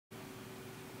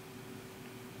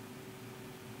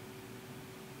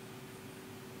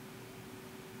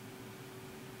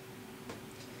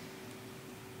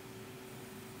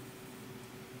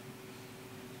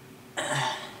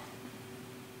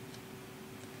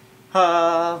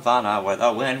Havana, where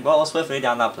the wind rolls swiftly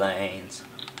down the plains.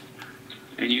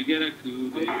 And you get a coup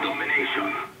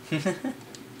domination.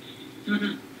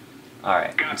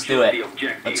 Alright, let's do it.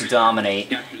 Let's dominate.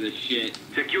 Capture the shit.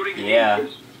 Yeah.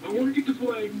 I want to get the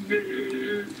flag.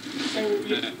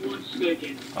 Oh, 1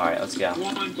 second. Alright, let's go.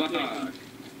 1 second.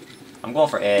 I'm going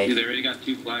for A. Dude, they already got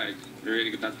 2 flags. They're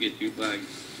already about to get 2 flags.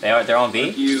 They're on B?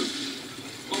 Fuck you.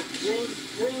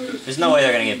 There's no way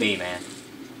they're gonna get B, man.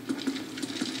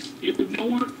 If no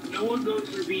one goes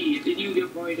for B, then you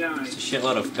get probably die. It's a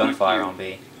shitload of gunfire on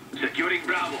B. Securing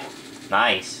Bravo.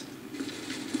 Nice.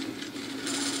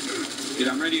 Dude,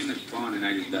 I'm ready in the spawn and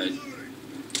I just died.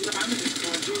 I'm in this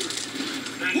one too.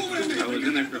 I was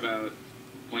in there for about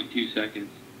 0.2 seconds.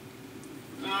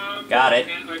 Got it.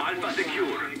 Alpha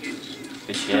secure.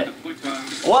 Good shit.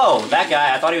 Whoa, that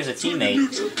guy, I thought he was a teammate.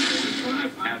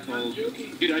 Assholes.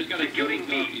 Dude, I just gotta kill these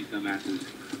dumbasses.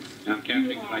 And I'm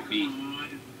capturing my feet.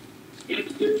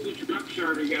 It's the truck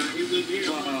charter guy. He was here.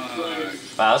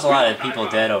 Wow, there's a lot of people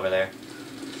dead over there.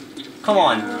 Come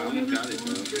on.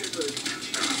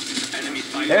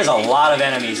 There's a lot of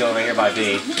enemies over here by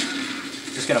B.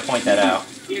 Just gonna point that out.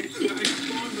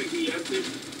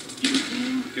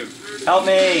 Help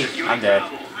me! I'm dead.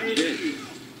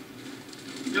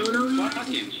 No.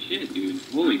 Fucking shit, dude.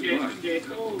 Holy fuck.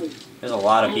 There's a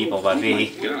lot of people by B.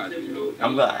 God.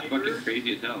 I'm glad. Fucking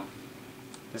crazy as hell.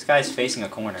 This guy's facing a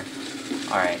corner.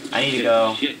 Alright, I need to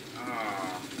go. Shit.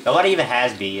 Nobody even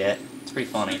has B yet. It's pretty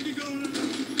funny. Yeah.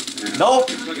 Nope!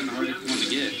 It's fucking the hardest one to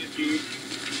get.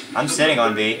 I'm sitting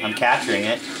on B. I'm capturing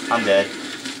it. I'm dead.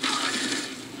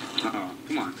 Oh,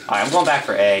 come on. Alright, I'm going back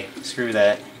for A. Screw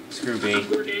that. Screw B.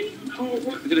 Look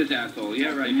at this asshole.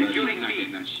 Yeah, right, bud. You're not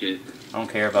getting that shit. I don't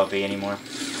care about B anymore.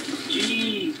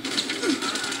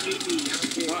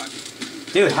 Fuck.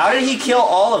 Dude, how did he kill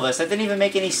all of us? That didn't even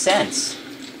make any sense.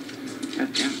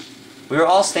 God damn it. We were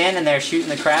all standing there shooting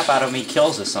the crap out of him. He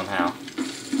kills us somehow.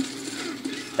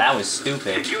 That was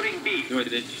stupid. Securing B. Do I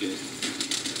did shit.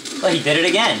 Well, he did it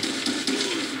again.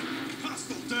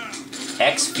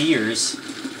 X fears.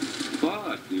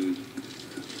 Fuck, dude.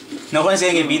 No one's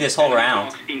gonna get B this whole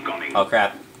round. Incoming. Oh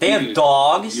crap. They have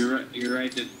dogs? You're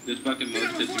right. This fucking mode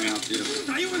pisses me off too.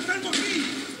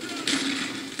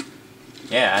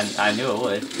 Yeah, I knew it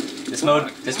would. This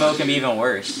mode can be even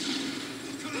worse.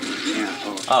 Yeah,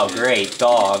 Oh great,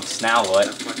 dogs. Now what?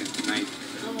 That's fucking nice.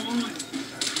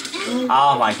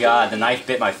 Oh my god, the knife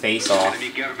bit my face off.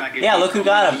 Yeah, look who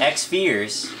got him. X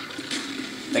fears.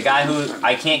 The guy who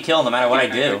I can't kill no matter what I I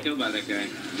got do. killed by that guy.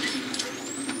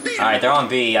 Alright, they're on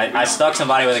B. I stuck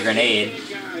somebody with a grenade.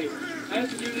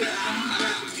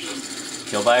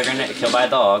 Killed by a grenade. Killed by a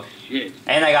dog. Shit.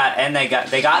 And they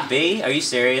got B? Are you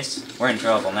serious? We're in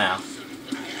trouble now.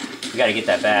 We gotta get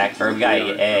that back, or we gotta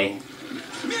get A.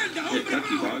 Shit, fuck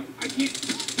you, dog.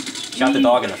 Shot the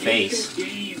dog in the face.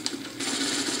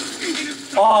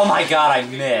 Oh my god, I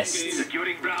missed.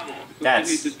 Securing Bravo. That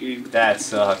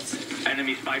sucked.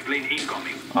 Enemy spy plane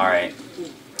incoming. Alright.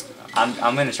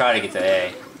 I'm gonna try to get to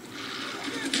A.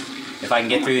 If I can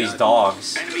get through these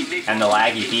dogs and the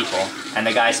laggy people and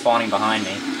the guy spawning behind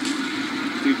me.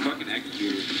 Dude, fucking X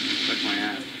dude. Fuck my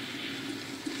ass.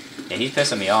 Yeah, he's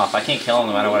pissing me off. I can't kill him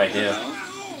no matter what I do.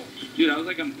 Dude, I was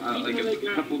like a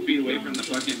couple feet away from the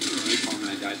fucking napalm and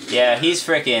I died. Yeah, he's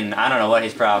freaking. I don't know what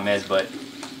his problem is, but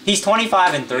he's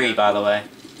 25-3, by the way.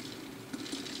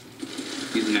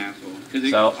 He's an asshole.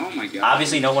 So oh my god.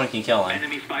 obviously no one can kill him.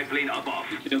 Enemy spy plane above.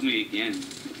 He killed me again.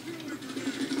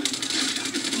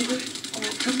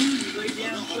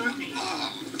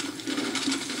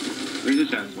 Where's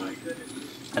this asshole?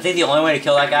 I think the only way to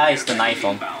kill that guy is to knife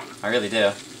him. I really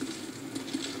do.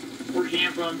 Or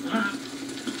camp him.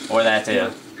 Or that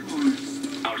too.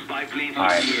 Our spy plane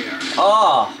Alright. in the air.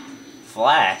 Oh!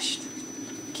 Flashed.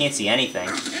 Can't see anything.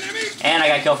 And I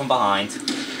got killed from behind.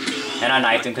 And I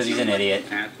knifed him because he's an idiot.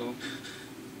 Asshole.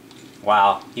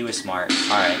 Wow, he was smart.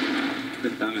 Alright. The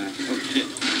dumbass. Oh shit.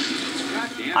 God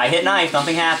damn. I hit knife,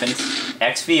 nothing happened.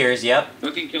 X fears, yep.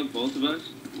 Fucking killed both of us?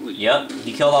 Holy Yep,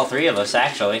 he killed all 3 of us,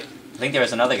 actually. I think there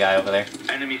was another guy over there.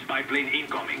 Enemy spy plane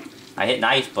incoming. I hit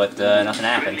knife, but nothing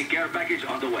happened. Friendly care package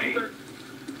on the way.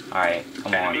 Alright,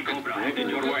 come Enemy on. Cobra headed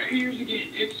your way.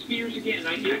 X spears again.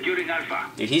 I get Securing Alpha.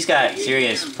 Dude, he's got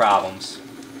serious problems.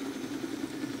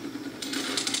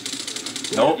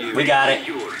 Nope, we got it.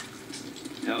 Secure.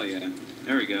 Hell yeah.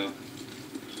 There we go.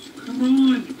 Come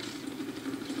on.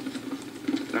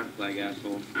 Dark flag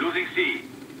asshole. Losing C.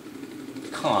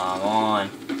 Come on.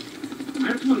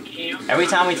 I just want to camp. Every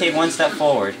time we take one step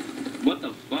forward. What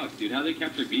the fuck, dude? How'd they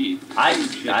capture B? I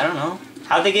don't know.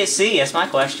 How'd they get C? That's my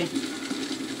question.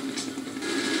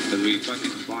 Because we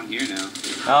fucking spawned here now.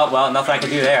 Oh, well, nothing I could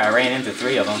do there. I ran into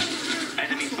 3 of them.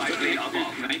 Enemy spy plane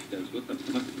above. Sniped us. What the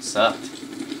fuck? Sucked.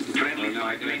 Friendly Oh, no,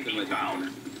 I spy plane connected my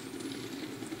inbound.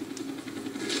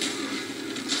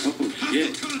 Oh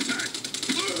shit.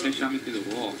 They shot me through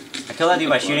the wall. I killed that dude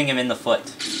by shooting him in the foot.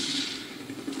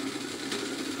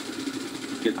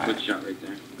 Good Alright. foot shot right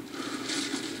there.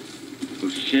 Oh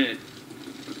shit.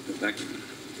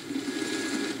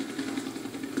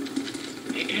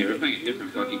 Hey, we're playing a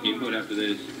different fucking game mode after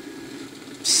this.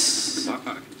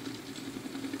 Fuck.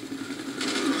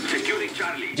 Securing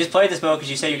Charlie. You just played this mode because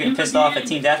you said you're getting pissed off at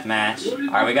Team Deathmatch.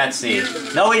 Alright, we got C.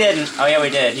 No, we didn't. Oh, yeah, we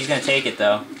did. He's gonna take it,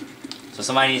 though. So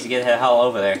somebody needs to get the hell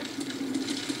over there.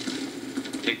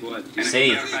 Take what?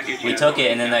 C. We took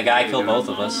it, and then that guy killed both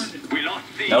of us. We lost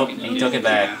C. Nope, he took it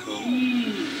back.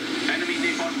 Enemy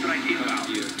napalm strike inbound.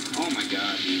 Oh my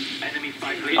god. Enemy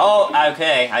spy plane. Oh,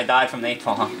 okay. I died from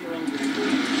napalm.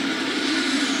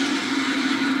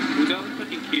 Who's all the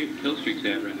fucking kill streaks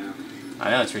at right now? I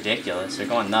know, it's ridiculous. They're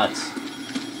going nuts.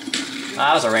 Oh,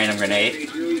 that was a random grenade.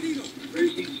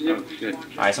 Oh shit.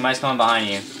 Alright, somebody's coming behind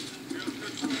you.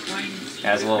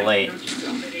 That was a little late.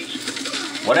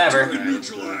 Whatever.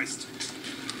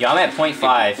 Yo, I'm at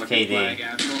 0.5 KD.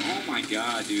 Oh my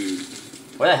god, dude.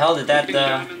 Where the hell did that,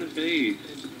 Shot him in the face.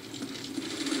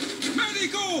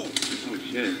 Oh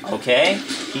shit. Okay,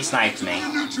 he sniped me.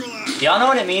 Do y'all know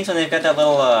what it means when they've got that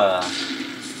little,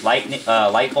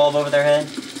 light bulb over their head?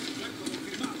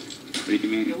 What do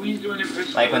you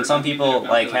mean? Like when some people,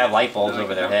 like, have light bulbs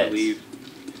over their heads.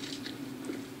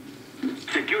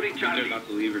 Securing They're Charlie. about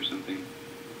to leave or something.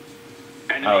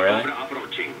 Enemy Oh, really? Cobra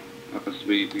approaching. Oh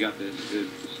sweet, we got this. Good.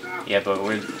 Yeah, but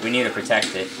we need to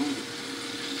protect it.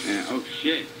 Yeah. Oh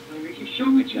shit.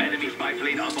 Enemy spy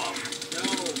plane above.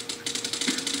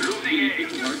 Losing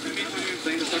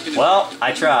A. Well,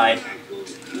 I tried.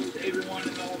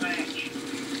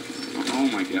 Oh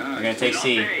my god. We're gonna take Lost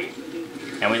C. A.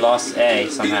 And we lost A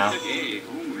somehow. Hey,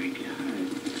 oh my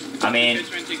god. I mean, You're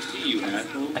trying to take C, you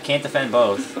asshole. I can't defend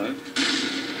both. Fuck.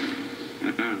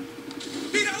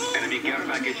 Enemy care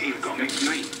package incoming.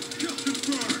 Nice.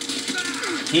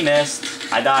 He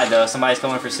missed. I died though. Somebody's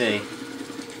coming for C.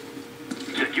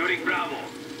 Securing Bravo.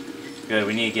 Good,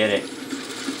 we need to get it.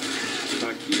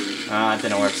 Fuck you. Oh, it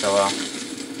didn't work so well.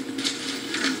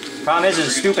 Problem is, it's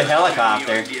a stupid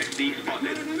helicopter. DXD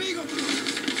spotted.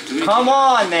 Come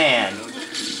on, man!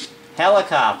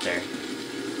 Helicopter.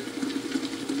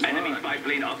 Enemy spy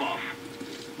plane above.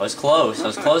 I was close. I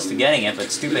was close to getting it,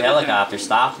 but stupid helicopter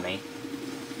stopped me.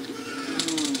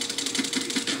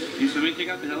 Dude, somebody take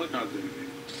out the helicopter.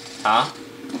 Huh?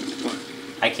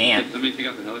 Fuck. I can't. Somebody take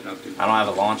out the helicopter. I don't have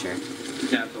a launcher.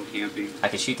 This asshole camping. I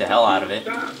could shoot the hell out of it.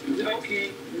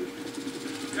 Okay.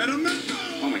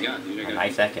 Oh my god, dude, I I got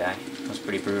knifed that guy. That was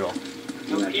pretty brutal.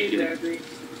 Okay, Zachary.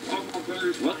 All my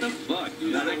brothers. What the fuck,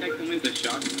 dude? That guy come with a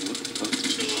shotgun. What the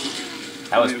fuck?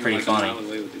 That was Maybe pretty like a mile funny.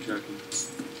 away with the shotgun.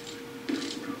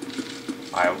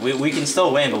 Alright, we can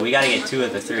still win, but we gotta get 2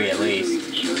 of the 3 at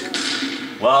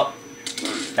least. Well,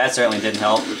 Fuck. that certainly didn't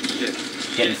help. Shit.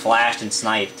 Getting flashed and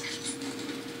sniped.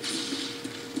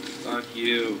 Fuck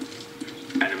you.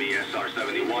 Enemy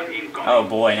SR-71 incoming. Oh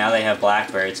boy, now they have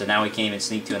Blackbird, so now we can't even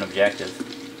sneak to an objective.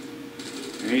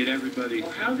 I hate everybody.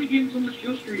 Well, how's he getting so much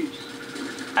kill streaks?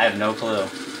 I have no clue.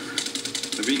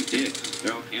 They're being dicks.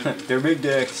 They're all camping. They're big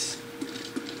dicks.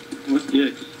 What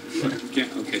dicks? Okay,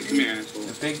 come here, asshole.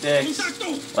 They're big dicks.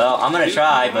 Well, I'm gonna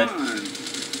try, Come but... on.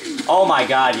 Oh my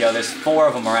god, yo, there's 4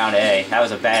 of them around A. That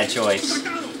was a bad choice.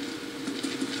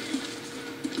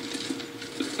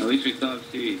 At least we still have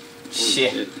C. Holy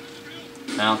Shit.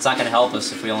 Well, it's not gonna help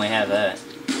us if we only have that.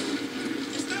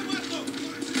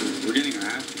 We're getting our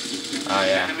ass. Oh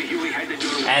yeah. Enemy Huey headed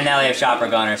your way. And now they have Chopper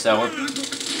Gunner, so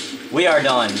we are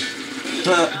done.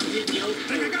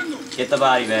 Get the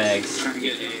body bags. Trying to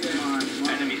get A. Come on.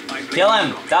 Enemy spy plane Kill him!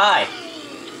 incoming. Die!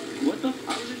 What the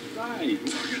fuck? I was inside.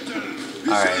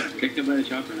 Alright, Kicked him by the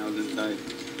chopper and I was inside.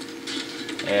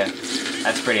 yeah.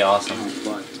 That's pretty awesome. Oh,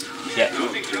 fuck. Yeah,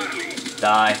 Losing Charlie.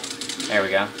 die. There we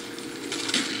go.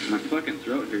 My fucking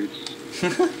throat hurts.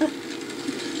 It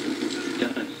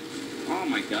does. Oh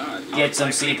my god. Get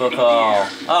some seppuku.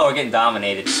 Oh, we're getting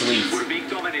dominated. Sweet. We're being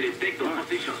dominated. Take those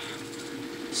positions.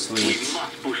 We Sweet.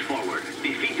 must push forward.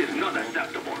 Defeat is not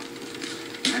acceptable.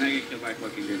 And I get killed by a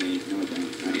fucking grenade. No, I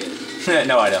don't. Not yet.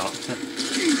 No, I don't.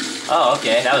 Oh,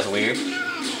 okay. That was weird.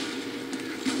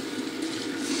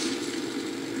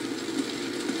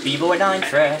 B-boy 9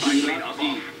 fresh. We lost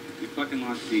C. We fucking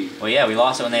lost C. Well, yeah, we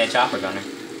lost it when they had Chopper Gunner.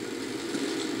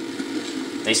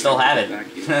 They still have it.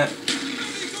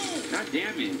 God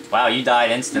damn it. Wow, you died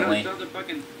No, instantly.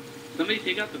 still somebody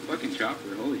take out the fucking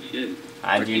chopper. Holy shit.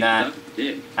 I Our do team not. sucks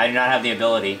dick. I do not have the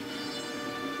ability.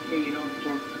 Hey, you know,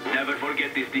 Never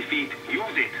forget this defeat. Use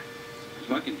it. This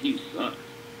fucking team sucks.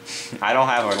 I don't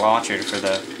have a launcher for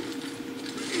the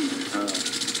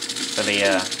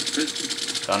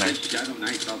gunner. This Shadow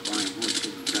Knight's out flying. Holy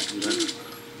shit. Got me left.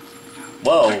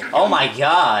 Whoa! Oh my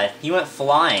god! He went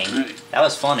flying. That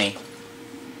was funny.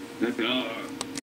 let's go.